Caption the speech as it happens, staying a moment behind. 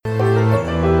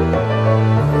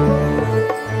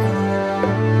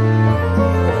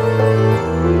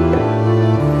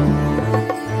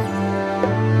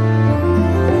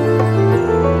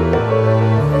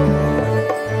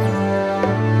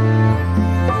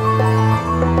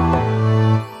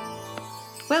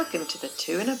the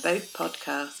Two in a Boat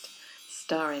podcast,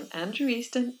 starring Andrew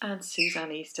Easton and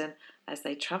Suzanne Easton as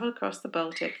they travel across the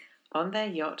Baltic on their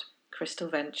yacht, Crystal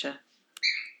Venture.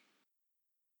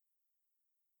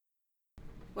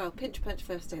 Well, pinch punch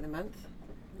first day of the month.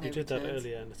 No you did returns. That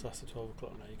earlier and it's after 12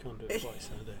 o'clock now. You can't do it twice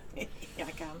in a day. Yeah,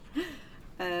 I can.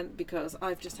 Because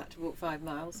I've just had to walk 5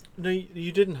 miles. No,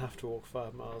 you didn't have to walk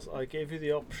 5 miles. I gave you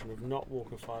the option of not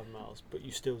walking 5 miles, but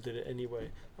you still did it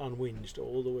anyway and whinged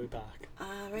all the way back.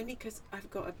 Only because I've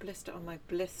got a blister on my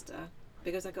blister.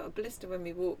 Because I got a blister when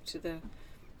we walked to the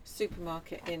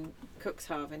supermarket in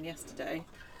Cuxhaven yesterday.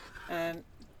 And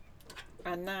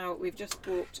now we've just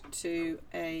walked to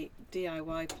a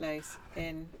DIY place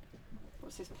in,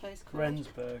 what's this place called?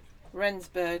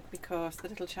 Rensburg, because the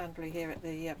little chandlery here at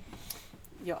the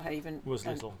Yacht Haven was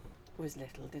little,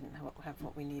 didn't have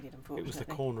what we needed, unfortunately. It was the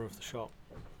corner of the shop.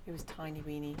 It was tiny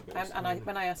weeny. And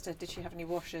when I asked her, did she have any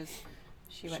washers,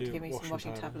 she went to give me some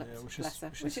washing tablets. Yeah,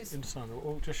 which is understandable.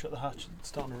 Oh, just shut the hatch. It's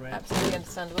starting to rain. Absolutely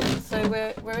understandable.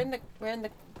 So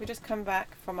we just come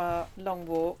back from our long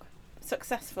walk,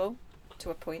 successful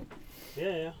to a point.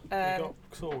 Yeah. We got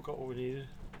what we needed.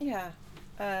 Yeah.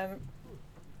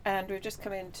 And we've just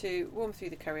come in to warm through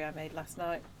the curry I made last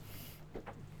night.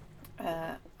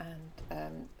 And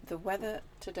the weather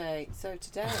today. So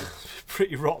today...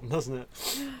 pretty rotten, isn't it?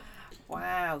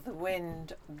 Wow, the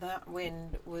wind. That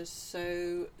wind was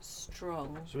so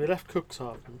strong. So we left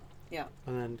Cuxhaven. Yeah.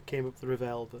 And then came up the River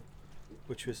Elbe,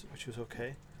 which was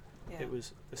okay. Yeah. It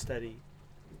was a steady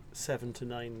 7 to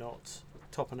 9 knots,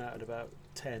 topping out at about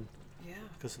 10. Yeah.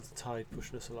 Because of the tide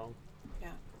pushing us along. Yeah.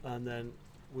 And then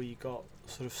we got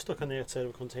sort of stuck on the outside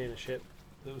of a container ship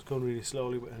that was going really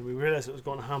slowly, and we realised it was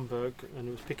going to Hamburg and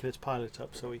it was picking its pilot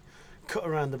up, so we cut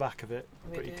around the back of it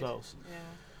pretty close.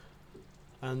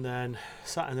 Yeah. And then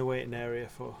sat in the waiting area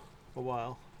for a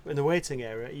while. In the waiting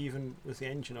area, even with the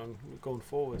engine on, going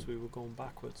forwards, we were going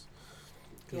backwards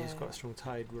because there was quite a strong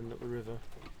tide running up the river.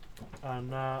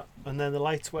 And then the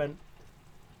lights went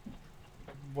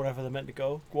whatever they're meant to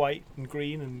go, white and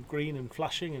green and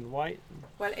flashing and white.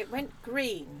 Well, it went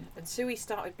green and Suey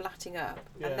started blatting up,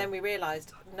 and then we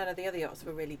realised none of the other yachts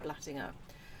were really blatting up,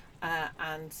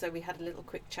 and so we had a little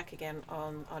quick check again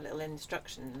on our little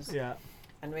instructions,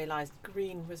 and realised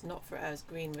green was not for us.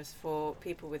 Green was for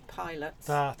people with pilots.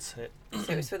 That's it.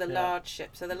 So it was for the large ship.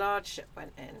 So the large ship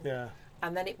went in. Yeah.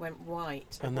 And then it went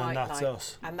white. And then that's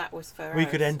us. And that was for us. We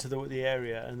could enter the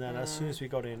area, and then as soon as we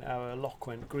got in, our lock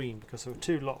went green because there were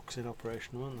 2 locks in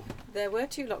operation, weren't there? There were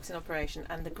 2 locks in operation,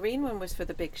 and the green one was for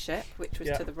the big ship, which was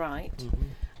to the right,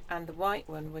 and the white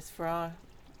one was for our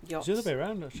yachts. It was the other way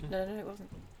around, actually. No, it wasn't.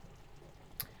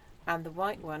 And the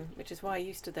white one, which is why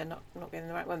you stood there not getting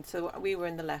the right one, so we were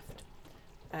in the left.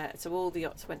 So all the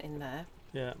yachts went in there.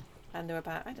 Yeah. And there were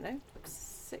about,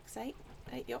 6, 8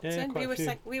 yachts in.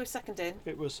 We were second in.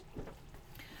 It was.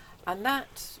 And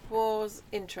that was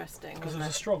interesting. Because there was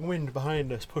a strong wind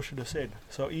behind us pushing us in.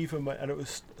 So even when, and it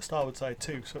was starboard side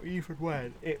too. So even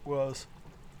when it was,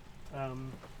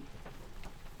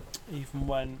 even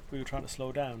when we were trying to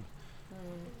slow down,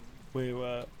 we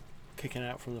were kicking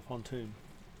out from the pontoon.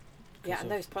 Yeah,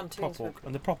 and those pontoons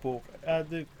the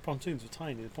pontoons were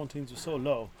tiny. The pontoons were so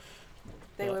low.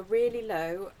 They were really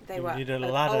low. They were an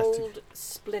old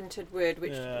splintered wood,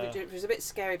 which was a bit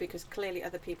scary because clearly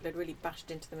other people had really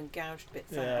bashed into them and gouged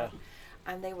bits out.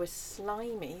 And they were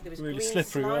slimy. There was really green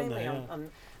slippery, slimy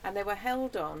on, and they were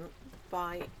held on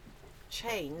by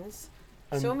chains.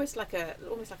 So almost like a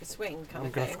swing kind of thing. I'm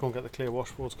going to have to go and get the clear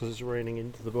washboards because it's raining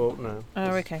into the boat now.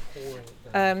 Oh, okay.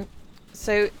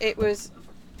 So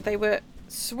they were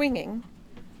swinging,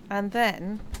 and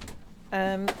then.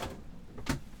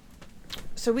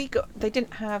 So they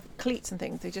didn't have cleats and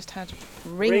things, they just had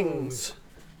rings.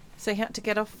 So you had to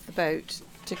get off the boat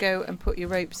to go and put your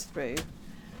ropes through.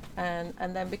 And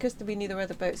then because we knew there were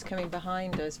other boats coming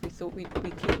behind us, we thought we'd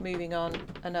keep moving on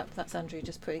and up. That's Andrew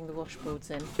just putting the washboards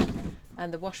in.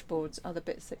 And the washboards are the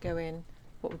bits that go in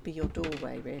what would be your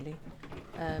doorway, really.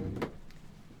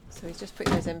 So he's just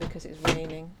putting those in because it's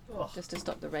raining, just to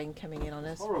stop the rain coming in on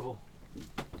us. Horrible.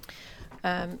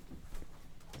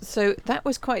 So that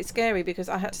was quite scary because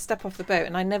I had to step off the boat,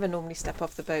 and I never normally step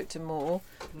off the boat to moor.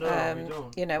 No, you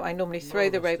don't. You know, I normally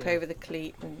throw the rope over the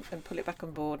cleat and pull it back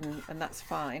on board, and that's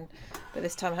fine. But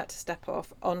this time I had to step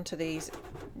off onto these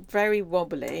very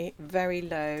wobbly, very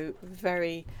low,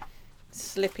 very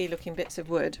slippy looking bits of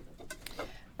wood.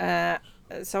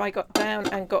 So I got down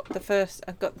and got the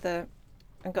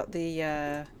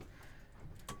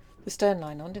stern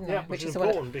line on, didn't I? Which is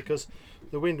important because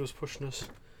the wind was pushing us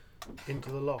into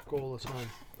the lock all the time.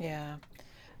 Yeah.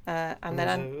 And there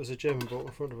then was a German boat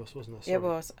in front of us, wasn't there? it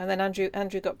was, and then Andrew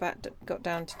got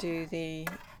down to do the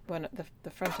one at the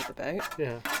front of the boat.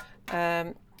 Yeah.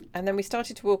 And then we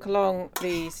started to walk along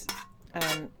these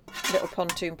little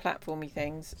pontoon platformy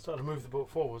things. Started to move the boat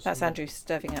forwards. That's Andrew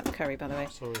serving out the curry, by the way.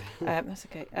 Sorry. That's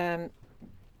okay.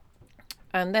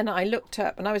 And then I looked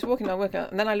up, and I was walking along,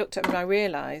 and then I looked up and I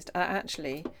realised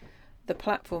actually the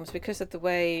platforms, because of the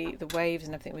way the waves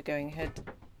and everything were going ahead,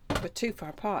 were too far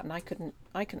apart, and I couldn't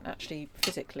actually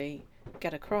physically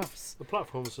get across. The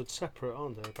platforms are separate,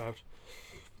 aren't they? About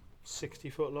 60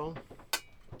 foot long.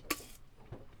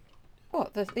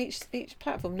 What? Each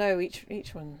platform? No,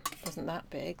 each one wasn't that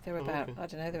big. They were about okay. I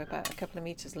don't know. They were about a couple of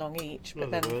metres long each. No,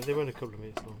 But then they weren't a couple of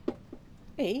metres long.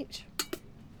 each.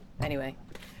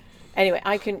 Anyway,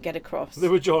 I couldn't get across. They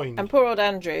were joined. And poor old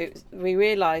Andrew, we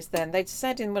realised then, they'd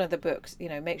said in one of the books,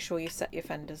 make sure you set your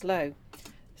fenders low.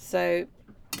 So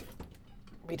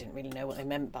we didn't really know what they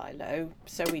meant by low.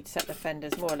 So we'd set the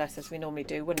fenders more or less as we normally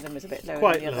do. One of them was a bit lower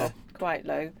Quite than the other. Quite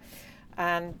low.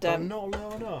 And not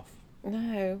low enough.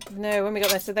 No, when we got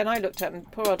there. So then I looked up,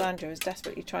 and poor old Andrew was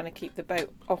desperately trying to keep the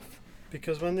boat off.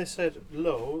 Because when they said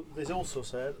low, they also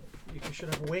said you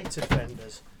should have weighted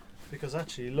fenders. Because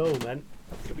actually low meant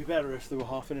it would be better if they were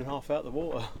half in and half out the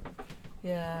water.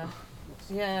 Yeah.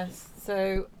 Yes.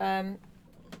 So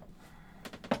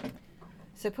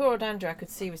poor old Andrew, I could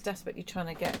see, was desperately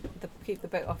trying to keep the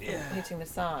boat off from hitting the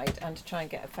side, and to try and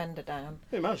get a fender down.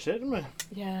 We managed it, didn't we?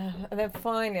 Yeah. And then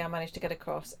finally I managed to get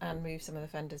across and move some of the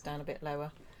fenders down a bit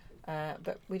lower.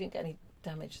 But we didn't get any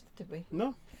damage, did we?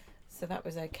 No. So that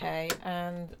was okay.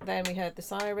 And then we heard the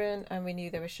siren, and we knew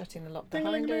they were shutting the lock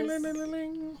behind us.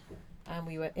 And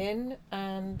we were in,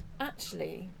 and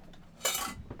actually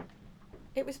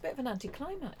it was a bit of an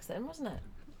anticlimax then, wasn't it?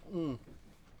 Mm.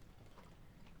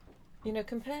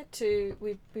 Compared to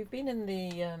we've been in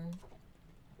the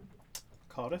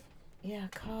Cardiff. Yeah,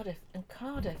 Cardiff,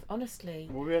 honestly.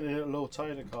 Well, we went in at low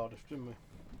tide at Cardiff, didn't we?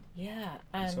 Yeah,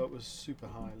 and so it was super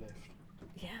high lift.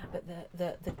 Yeah, but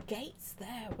the gates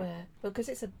there were, because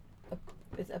it's a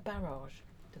barrage,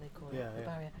 do they call it? Yeah, The yeah.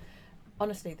 barrier.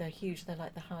 Honestly, they're huge. They're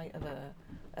like the height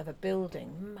of a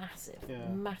building.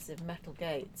 Massive metal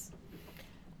gates.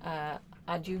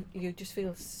 And you just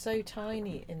feel so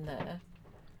tiny in there.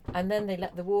 And then they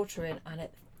let the water in, and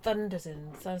it thunders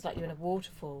in. Sounds like you're in a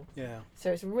waterfall. Yeah.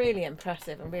 So it's really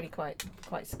impressive and really quite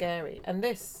scary. And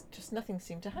this, just nothing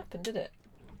seemed to happen, did it?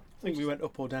 I think we went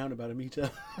up or down about a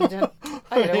metre. I don't know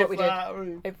what we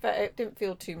did. It didn't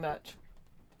feel too much.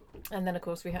 And then, of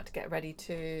course, we had to get ready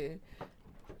to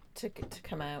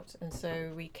come out. And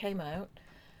so we came out.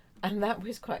 And that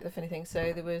was quite the funny thing.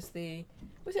 So there was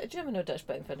was it a German or Dutch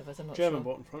boat in front of us? I'm not sure. German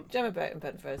boat in front. German boat in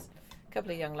front of us. A couple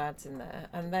of young lads in there.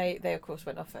 And they of course,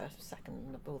 went off first, second,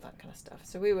 and all that kind of stuff.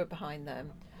 So we were behind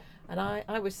them. And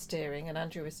I was steering, and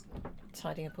Andrew was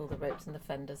tidying up all the ropes and the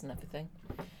fenders and everything.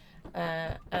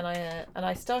 And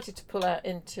I started to pull out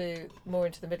more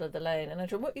into the middle of the lane, and I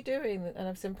said, "What are you doing?" And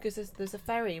I said, "Because there's a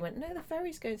ferry." He went, "No, the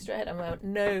ferry's going straight ahead." And I went,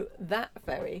 "No, that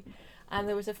ferry." And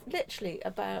there was literally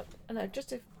about,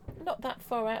 not that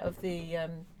far out of the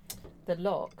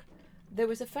lock, there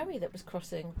was a ferry that was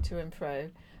crossing to and fro,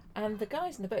 and the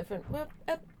guys in the boat in front were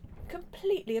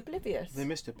completely oblivious. They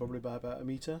missed it probably by about a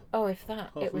metre. Oh, if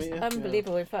that. Half It was metre,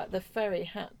 unbelievable. In fact, the ferry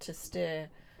had to steer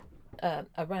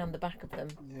around the back of them.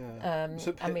 Yeah.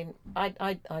 I mean,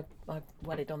 I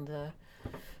wellied on the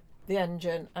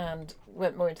engine and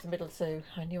went more into the middle, so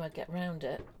I knew I'd get round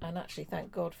it. And actually,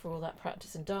 thank God for all that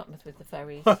practice in Dartmouth with the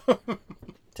ferries.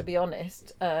 To be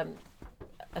honest,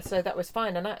 so that was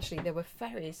fine. And actually, there were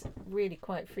ferries really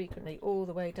quite frequently all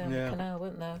the way down the canal,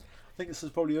 weren't there? I think this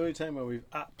is probably the only time where we've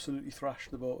absolutely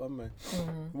thrashed the boat, haven't we?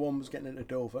 Mm-hmm. One was getting into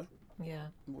Dover. Yeah.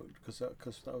 Because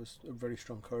that was a very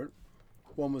strong current.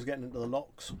 One was getting into the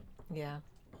locks. Yeah.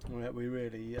 We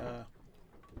really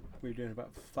we were doing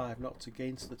about 5 knots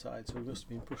against the tide, so we must have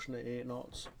been pushing at 8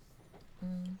 knots.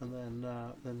 Mm. And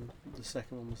then the third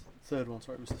one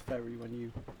was the ferry when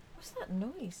you. What's that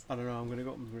noise? I don't know. I'm going to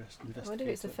go up and investigate. I wonder if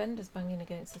it's the fenders banging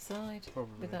against the side.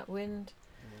 Probably. With that wind.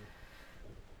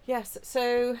 Yes.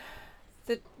 So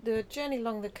the journey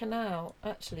along the canal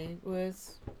actually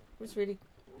was really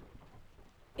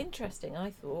interesting, I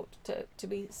thought, to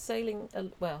be sailing.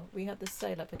 Well, we had the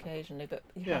sail up occasionally, but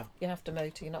you have to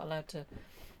motor. You're not allowed to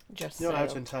just sail. You're not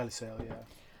allowed to entirely sail,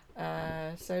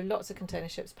 so lots of container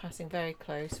ships passing very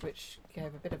close, which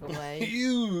gave a bit of a wave.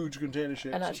 Huge container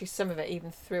ships. And actually some of it even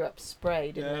threw up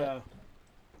spray, didn't it? Yeah.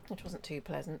 Which wasn't too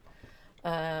pleasant.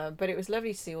 But it was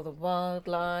lovely to see all the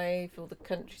wildlife, all the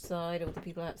countryside, all the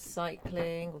people out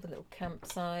cycling, all the little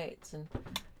campsites, and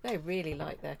they really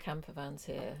like their camper vans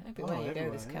here. Everywhere you go, everywhere,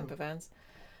 there's yeah. camper vans.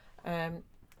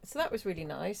 So that was really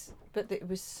nice, but it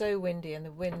was so windy and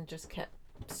the wind just kept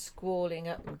squalling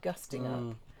up and gusting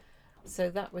up.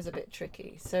 So that was a bit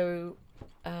tricky. So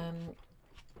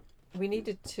we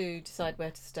needed to decide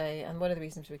where to stay, and one of the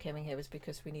reasons we came in here was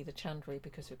because we need a chandlery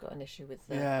because we've got an issue with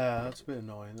the... Yeah, that's a bit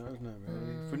annoying, though, isn't it,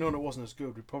 really? If we'd known it wasn't as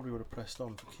good, we probably would have pressed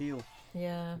on for Kiel.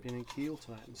 Yeah. Been in Kiel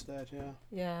tonight instead,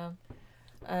 yeah.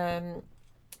 Yeah.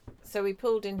 So we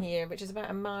pulled in here, which is about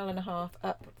 1.5 miles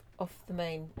up off the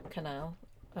main canal,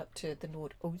 up to the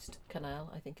Nordost Canal,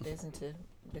 I think it is, into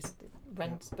this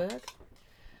Rendsburg.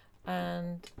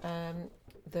 And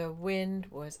the wind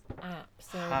was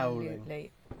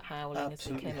absolutely howling as we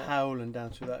Absolutely came up. howling down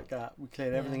through that gap. We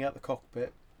cleared everything out the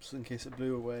cockpit, just in case it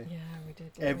blew away. Yeah, we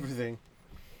did. didn't we? Everything.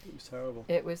 It was terrible.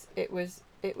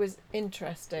 It was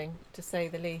interesting, to say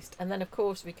the least. And then of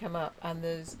course we come up and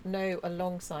there's no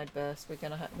alongside burst.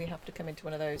 We have to come into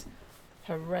one of those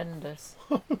horrendous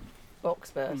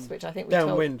box bursts, which I think we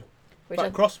Downwind.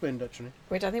 told, Crosswind, actually.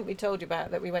 which I think we told you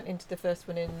about, that we went into the first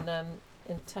one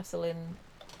in Texel in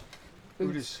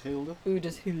Udershilde,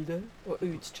 or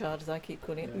Udschard as I keep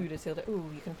calling it, Udershilde. Ooh,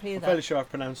 you can hear I'm that. fairly sure I've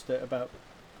pronounced it about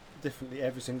differently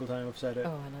every single time I've said it. Oh,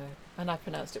 I know. And I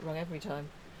pronounced it wrong every time.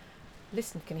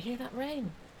 Listen, can you hear that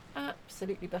rain?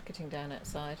 Absolutely bucketing down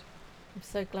outside. I'm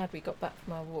so glad we got back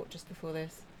from our walk just before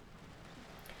this.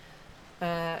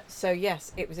 So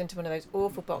yes, it was into one of those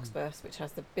awful box bursts, which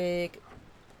has the big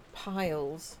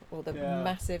piles, or the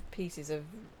massive pieces of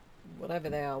whatever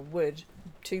they are, wood,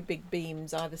 2 big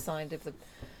beams either side of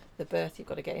the berth you've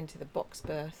got to get into the box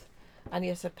berth, and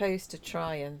you're supposed to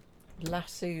try and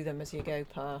lasso them as you go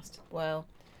past. Well,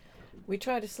 we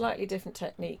tried a slightly different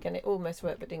technique and it almost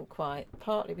worked but didn't quite,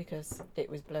 partly because it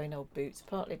was blowing old boots,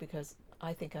 partly because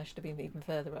I think I should have been even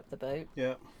further up the boat.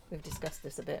 Yeah. We've discussed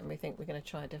this a bit and we think we're going to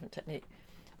try a different technique.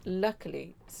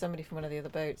 Luckily, somebody from one of the other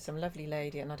boats, some lovely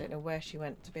lady, and I don't know where she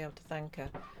went to be able to thank her,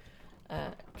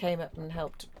 came up and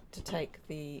helped to take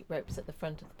the ropes at the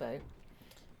front of the boat.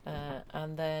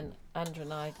 And then Andrew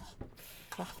and I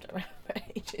faffed around for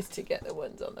ages to get the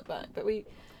ones on the back. But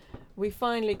we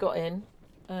finally got in,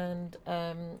 and,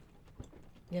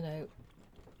 you know,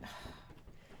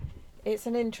 it's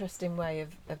an interesting way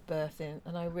of birthing,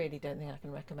 and I really don't think I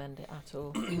can recommend it at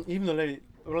all. Even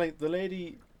the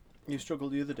lady you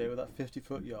struggled the other day with that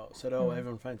 50-foot yacht said, "Oh,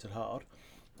 everyone finds it hard."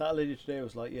 That lady today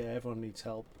was like, "Yeah, everyone needs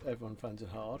help. Everyone finds it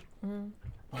hard."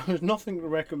 There's nothing to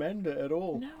recommend it at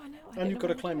all. No, I know. And you've got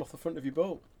to climb off the front of your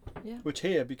boat. Yeah. Which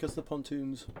here, because the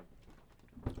pontoons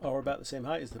are about the same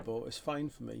height as the boat, is fine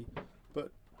for me.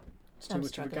 But it's too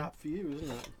much of a gap for you,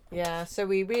 isn't it? Yeah, so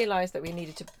we realised that we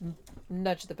needed to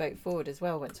nudge the boat forward as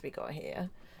well once we got here,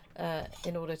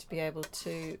 in order to be able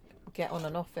to get on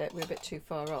and off it. We're a bit too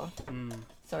far off.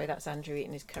 Sorry, that's Andrew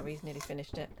eating his curry. He's nearly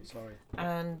finished it. Sorry.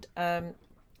 And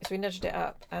so we nudged it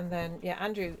up, and then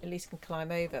Andrew at least can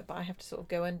climb over, but I have to sort of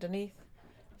go underneath,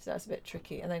 so that's a bit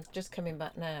tricky. And then just coming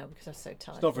back now because I was so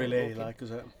tired. It's not very ladylike,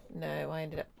 is it? No,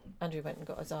 Andrew went and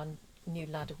got us our new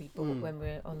ladder we bought when we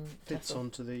were on. Fits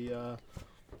onto the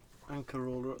anchor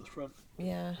roller at the front.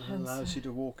 Yeah, and allows you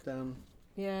to walk down.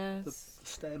 The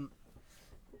stem.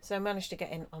 So I managed to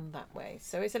get in on that way.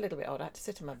 So it's a little bit odd. I had to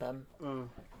sit on my bum,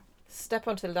 step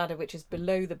onto the ladder, which is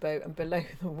below the boat and below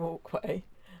the walkway,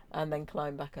 and then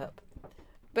climb back up.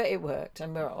 But it worked,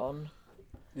 and we're on.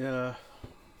 Yeah.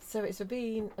 So it's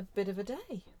been a bit of a day.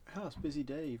 Yeah, it's a busy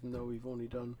day, even though we've only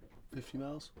done 50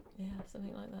 miles. Yeah,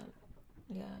 something like that.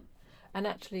 Yeah. And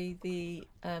actually, the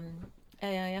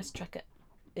AIS tracker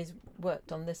is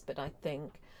worked on this bit, I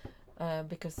think.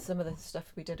 Because some of the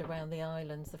stuff we did around the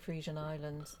islands, the Frisian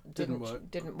Islands, didn't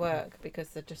work because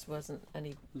there just wasn't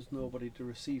any. There's nobody to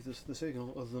receive the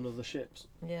signal other than other ships.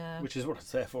 Yeah. Which is what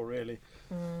it's there for, really.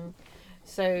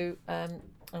 So I'm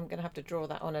going to have to draw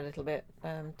that on a little bit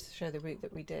to show the route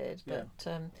that we did.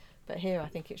 But here I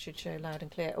think it should show loud and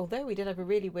clear. Although we did have a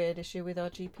really weird issue with our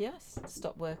GPS. It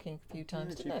stopped working a few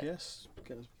times, didn't it? GPS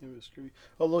getting a bit screwy.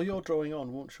 Although your drawing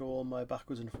on won't show all my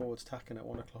backwards and forwards tacking at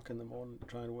 1 o'clock in the morning,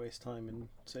 trying to waste time and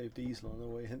save diesel on the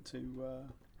way into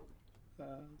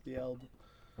the Elbe.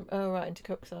 Oh, right, into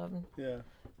Cuxhaven. Yeah.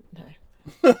 No.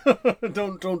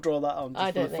 don't draw that on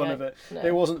just for the fun of it. No.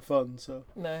 It wasn't fun, so.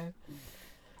 No.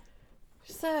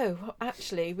 So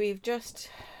actually, we've just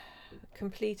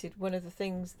completed one of the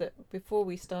things that before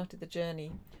we started the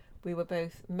journey, we were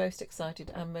both most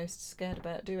excited and most scared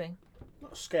about doing.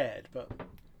 Not scared, but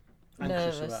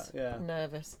anxious about. Yeah.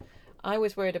 Nervous. I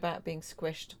was worried about being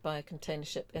squished by a container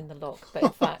ship in the lock,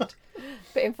 but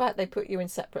in fact, they put you in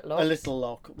separate locks. A little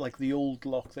lock, like the old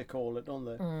lock they call it, don't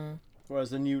they? Mm.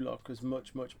 Whereas the new lock is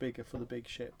much, much bigger for the big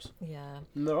ships. Yeah.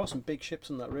 And there are some big ships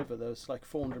on that river. There's like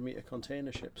 400-metre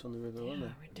container ships on the river, weren't Yeah,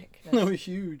 there? ridiculous. They were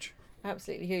huge.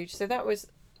 Absolutely huge. So that was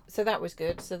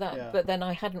good. Yeah. But then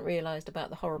I hadn't realised about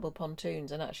the horrible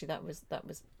pontoons, and actually that was not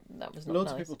Loads nice.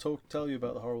 of people tell you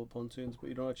about the horrible pontoons, but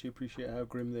you don't actually appreciate how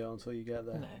grim they are until you get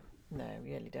there. No,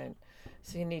 you really don't.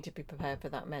 So you need to be prepared for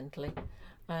that mentally,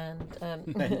 and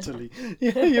Mentally,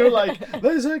 you're like,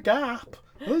 there's a gap.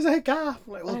 Like,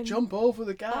 well, jump over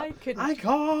the gap. I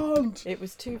can't. It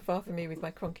was too far for me with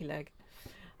my cronky leg,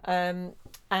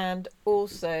 and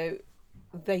also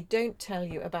they don't tell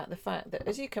you about the fact that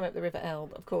as you come up the River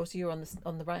Elbe, of course, you're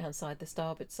on the right hand side, the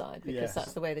starboard side, because Yes.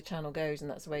 that's the way the channel goes and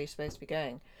that's the way you're supposed to be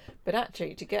going. But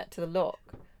actually, to get to the lock,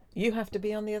 you have to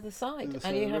be on the other side,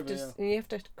 and you have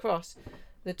to cross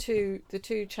the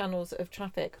two channels of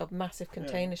traffic of massive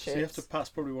container ships. So you have to pass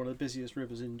probably one of the busiest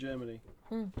rivers in Germany.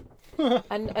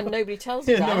 and nobody tells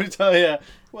you that. Nobody tell you.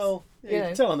 Well, You you know.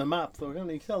 can tell on the map though, can't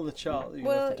you? You can tell on the chart that you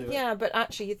have to do it. Yeah, but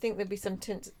actually you'd think there'd be some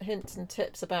hints and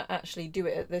tips about actually do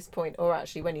it at this point, or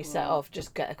actually when you set off,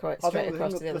 just get straight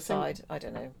across to the other side. I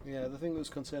don't know. Yeah, the thing that was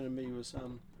concerning me was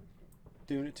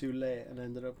doing it too late and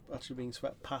ended up actually being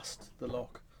swept past the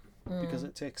lock because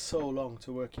it takes so long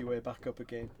to work your way back up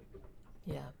again.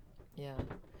 Yeah.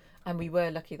 And we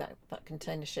were lucky that that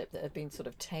container ship that had been sort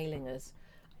of tailing us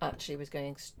actually was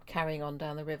carrying on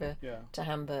down the river to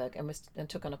Hamburg and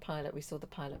took on a pilot. We saw the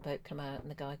pilot boat come out and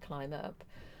the guy climb up.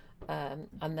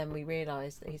 And then we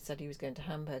realised that he said he was going to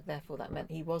Hamburg, therefore that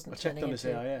meant he wasn't turning into... I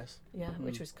checked on his AIS. Yeah,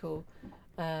 which was cool.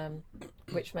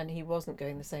 Which meant he wasn't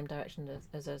going the same direction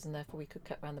as us, and therefore we could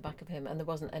cut round the back of him, and there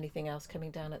wasn't anything else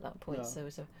coming down at that point. No. So it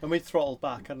was And we throttled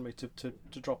back, hadn't we, to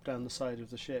drop down the side of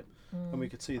the ship, and we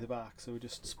could see the back, so we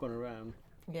just spun around.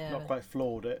 Not quite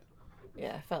floored it.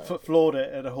 Yeah, felt Floored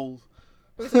it at a whole...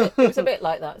 It was a bit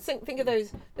like that. Think of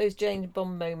those James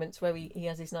Bond moments where he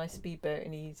has his nice speedboat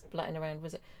and he's blatting around.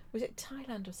 Was it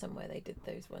Thailand or somewhere they did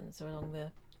those ones along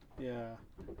the... Yeah,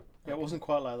 it wasn't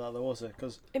quite like that though, was it?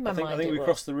 Because I think it we was.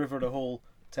 crossed the river at a whole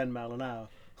 10 mile an hour.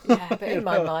 Yeah, but in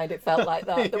my mind it felt like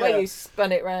that. The way you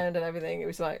spun it round and everything, it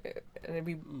was like... And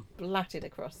we blatted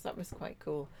across. That was quite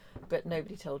cool. But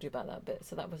nobody told you about that bit,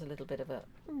 so that was a little bit of a...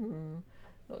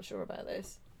 not sure about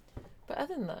this. But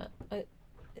other than that,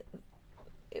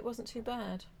 it wasn't too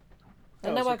bad.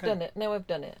 And now I've done it.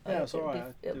 Yeah, it's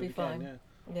alright. It'll be fine.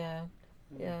 Yeah.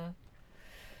 Yeah.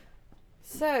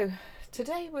 So,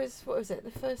 today was, what was it,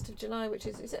 the 1st of July, which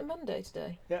is it a Monday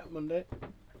today? Yeah, Monday.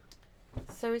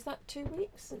 So is that 2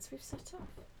 weeks since we've set off?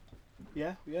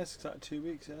 Yeah, yes, exactly 2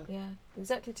 weeks, yeah. Yeah,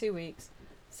 exactly 2 weeks.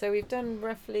 So we've done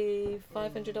roughly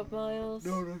 500 odd miles.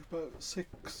 No, about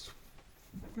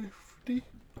 650.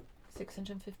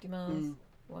 650 miles.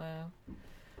 Wow.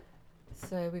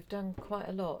 So we've done quite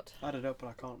a lot. I added up, but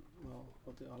I can't. Well,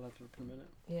 I'll add it up in a minute.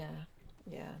 Yeah.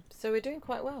 So we're doing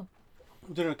quite well.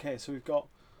 We're doing okay. So we've got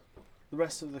the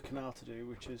rest of the canal to do,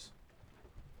 which is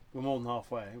we're more than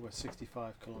halfway. We're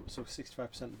 65 kilometres, so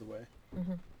 65% of the way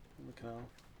in the canal.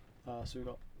 So we've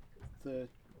got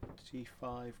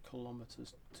 35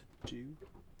 kilometres to do,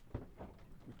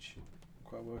 which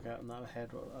quite work out in that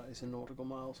head what that is in nautical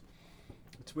miles.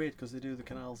 It's weird because they do the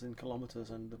canals in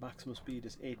kilometres and the maximum speed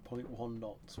is 8.1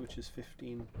 knots, which is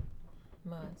 15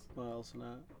 miles an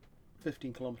hour.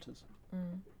 15 kilometres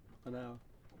an hour.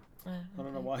 I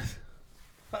don't know why.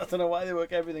 I don't know why they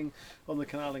work everything on the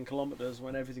canal in kilometres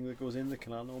when everything that goes in the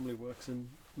canal normally works in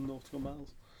nautical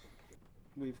miles.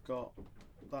 We've got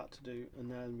that to do, and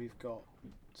then we've got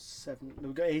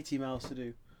 80 miles to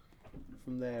do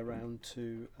from there round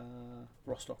to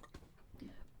Rostock.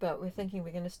 But we're thinking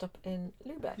we're going to stop in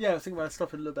Lübeck. Yeah, I think we're going to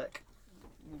stop in Lübeck,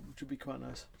 which would be quite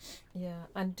nice. Yeah,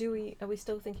 and are we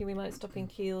still thinking we might stop in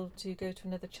Kiel to go to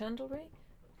another chandlery?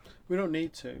 We don't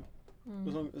need to,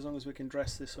 as long as we can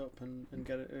dress this up and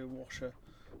get a washer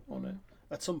on it.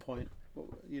 At some point,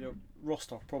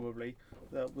 Rostock probably,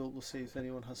 we'll see if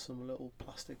anyone has some little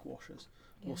plastic washers.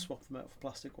 Yeah. We'll swap them out for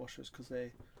plastic washers because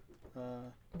they'd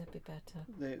be better.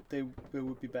 They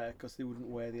would be better because they wouldn't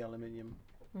wear the aluminium.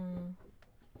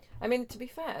 I mean, to be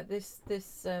fair, this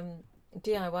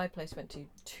DIY place went to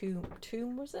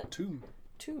Tomb, was it?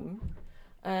 Tomb.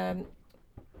 It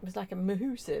was like a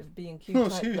massive B&Q It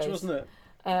was type huge, place. wasn't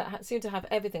it? Seemed to have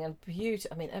everything and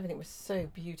I mean, everything was so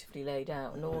beautifully laid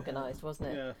out and organised, wasn't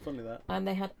it? Yeah, funny that. And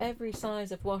they had every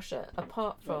size of washer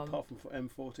apart from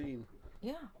M14.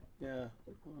 Yeah. Yeah.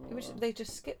 They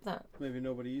just skip that. Maybe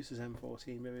nobody uses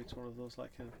M14. Maybe it's one of those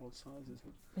like N14 sizes.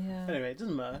 Yeah. Anyway, it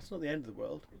doesn't matter. It's not the end of the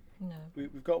world. No.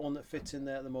 We've got one that fits in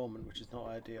there at the moment, which is not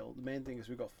ideal. The main thing is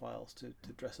we've got files to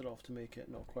dress it off to make it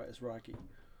not quite as raggy,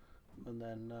 and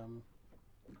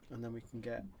then we can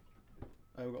get.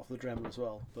 We've got off the Dremel as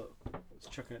well, but it's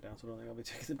chucking it down, so I don't think I'll be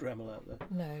taking the Dremel out there.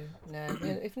 No.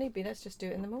 If need be, let's just do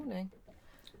it in the morning.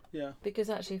 Yeah. Because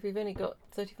actually, if we've only got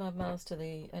 35 miles to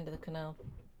the end of the canal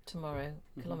tomorrow,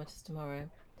 kilometres tomorrow,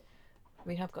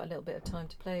 we have got a little bit of time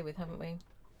to play with, haven't we?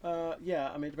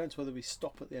 Yeah, I mean, it depends whether we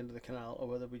stop at the end of the canal or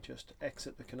whether we just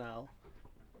exit the canal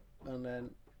and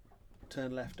then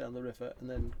turn left down the river and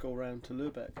then go round to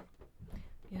Lübeck.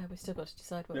 Yeah, we've still got to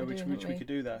decide what Yeah, we're doing, which haven't we could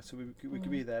do that. So we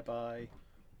could be there by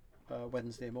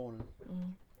Wednesday morning.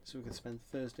 Mm. So we could spend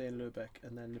Thursday in Lübeck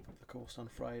and then nip up the coast on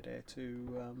Friday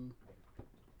to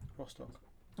Rostock.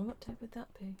 And what day would that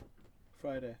be?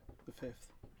 Friday, the 5th.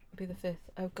 Be the 5th.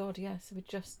 Oh God, yes. So we're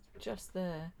just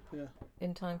there. Yeah.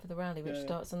 In time for the rally, which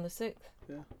starts on the 6th.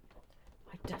 Yeah.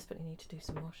 I desperately need to do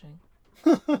some washing.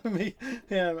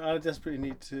 I desperately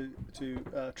need to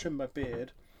trim my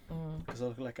beard because I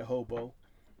look like a hobo,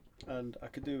 and I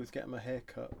could do with getting my hair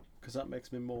cut because that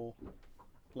makes me more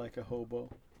like a hobo.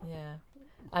 Yeah.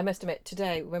 I must admit,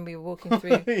 today when we were walking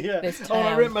through this town...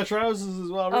 I ripped my trousers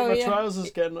as well. I ripped my trousers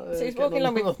getting so he's walking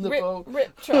along with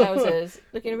ripped trousers,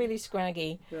 looking really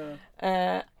scraggy.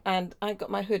 Yeah. And I got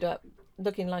my hood up,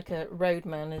 looking like a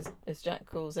roadman, as Jack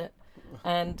calls it.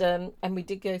 And we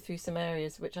did go through some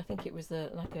areas, which I think it was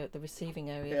the receiving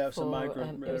area. Yeah, it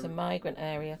was a migrant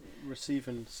area.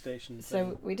 Receiving station.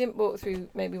 So we didn't walk through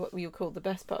maybe what we would call the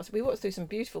best parts. We walked through some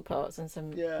beautiful parts and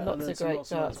some lots of great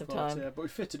parts of time. Yeah, but we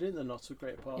fitted in the not so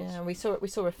great parts. Yeah, and we saw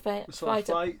a fight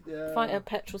at a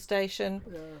petrol station,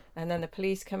 and then the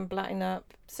police come blatting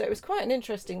up. So it was quite an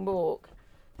interesting walk.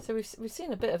 So we've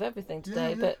seen a bit of everything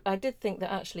today, but I did think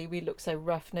that actually we looked so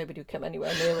rough, nobody would come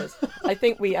anywhere near us. I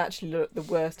think we actually looked the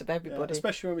worst of everybody.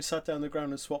 Especially when we sat down on the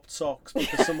ground and swapped socks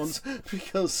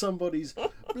because somebody's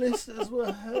blisters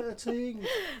were hurting.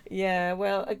 Yeah,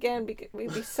 well, again, we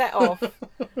set off.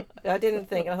 I didn't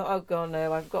think. I thought, oh god,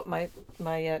 no! I've got my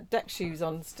deck shoes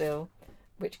on still,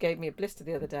 which gave me a blister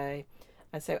the other day,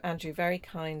 and so Andrew very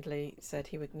kindly said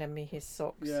he would lend me his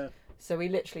socks. Yeah. So we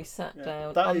literally sat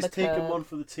down that on is the taking curb. one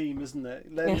for the team, isn't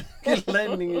it?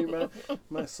 Lending you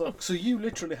my socks. So you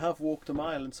literally have walked a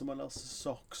mile in someone else's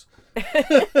socks. I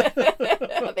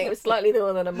think it was slightly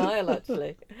more than a mile,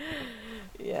 actually.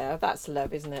 Yeah, that's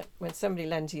love, isn't it? When somebody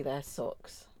lends you their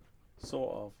socks.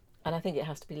 Sort of. And I think it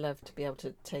has to be love to be able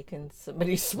to take in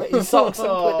somebody's sweaty socks and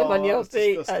put them on your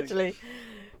feet, disgusting. actually.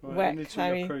 Right,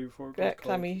 wet,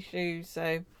 clammy shoes.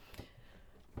 So,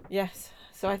 yes.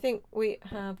 So I think we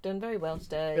have done very well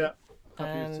today. Yeah,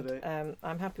 happy with today.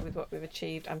 I'm happy with what we've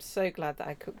achieved. I'm so glad that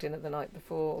I cooked dinner the night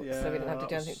before, Yeah, so we didn't have to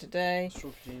do anything today.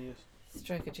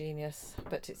 Stroke of genius.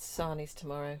 But it's sarnies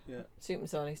tomorrow. Yeah. Soup and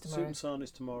sarnies tomorrow. Soup and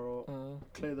sarnies tomorrow.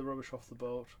 Clear the rubbish off the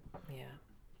boat. Yeah.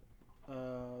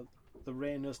 The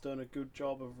rain has done a good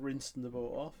job of rinsing the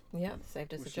boat off. Yeah,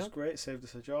 saved us a job. Which is great, saved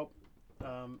us a job.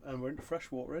 And we're into fresh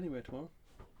water anyway tomorrow.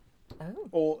 Oh.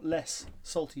 Or less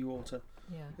salty water.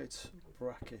 Yeah. It's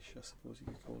brackish, I suppose you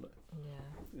could call it.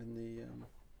 Yeah.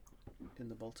 In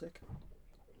the Baltic.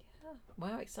 Yeah.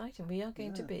 Wow, exciting. We are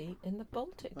going to be in the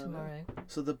Baltic tomorrow.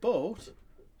 So the boat,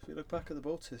 if you look back at the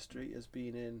boat's history, has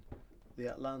been in the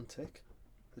Atlantic,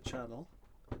 the Channel,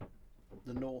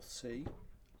 the North Sea,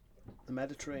 the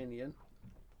Mediterranean,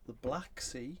 the Black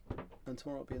Sea, and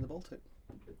tomorrow it'll be in the Baltic.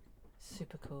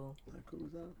 Super cool. How cool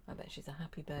was that? I bet she's a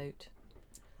happy boat.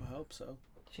 I hope so.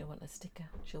 She'll want a sticker.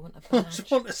 She'll want a badge.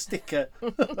 She'll want a sticker.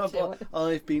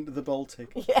 I've been to the Baltic,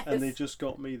 and they just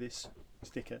got me this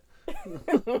sticker.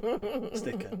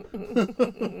 Sticker.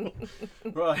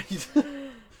 Right.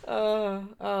 Oh,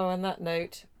 on that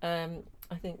note,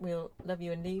 I think we'll love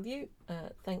you and leave you.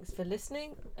 Thanks for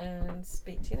listening, and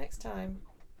speak to you next time.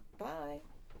 Bye.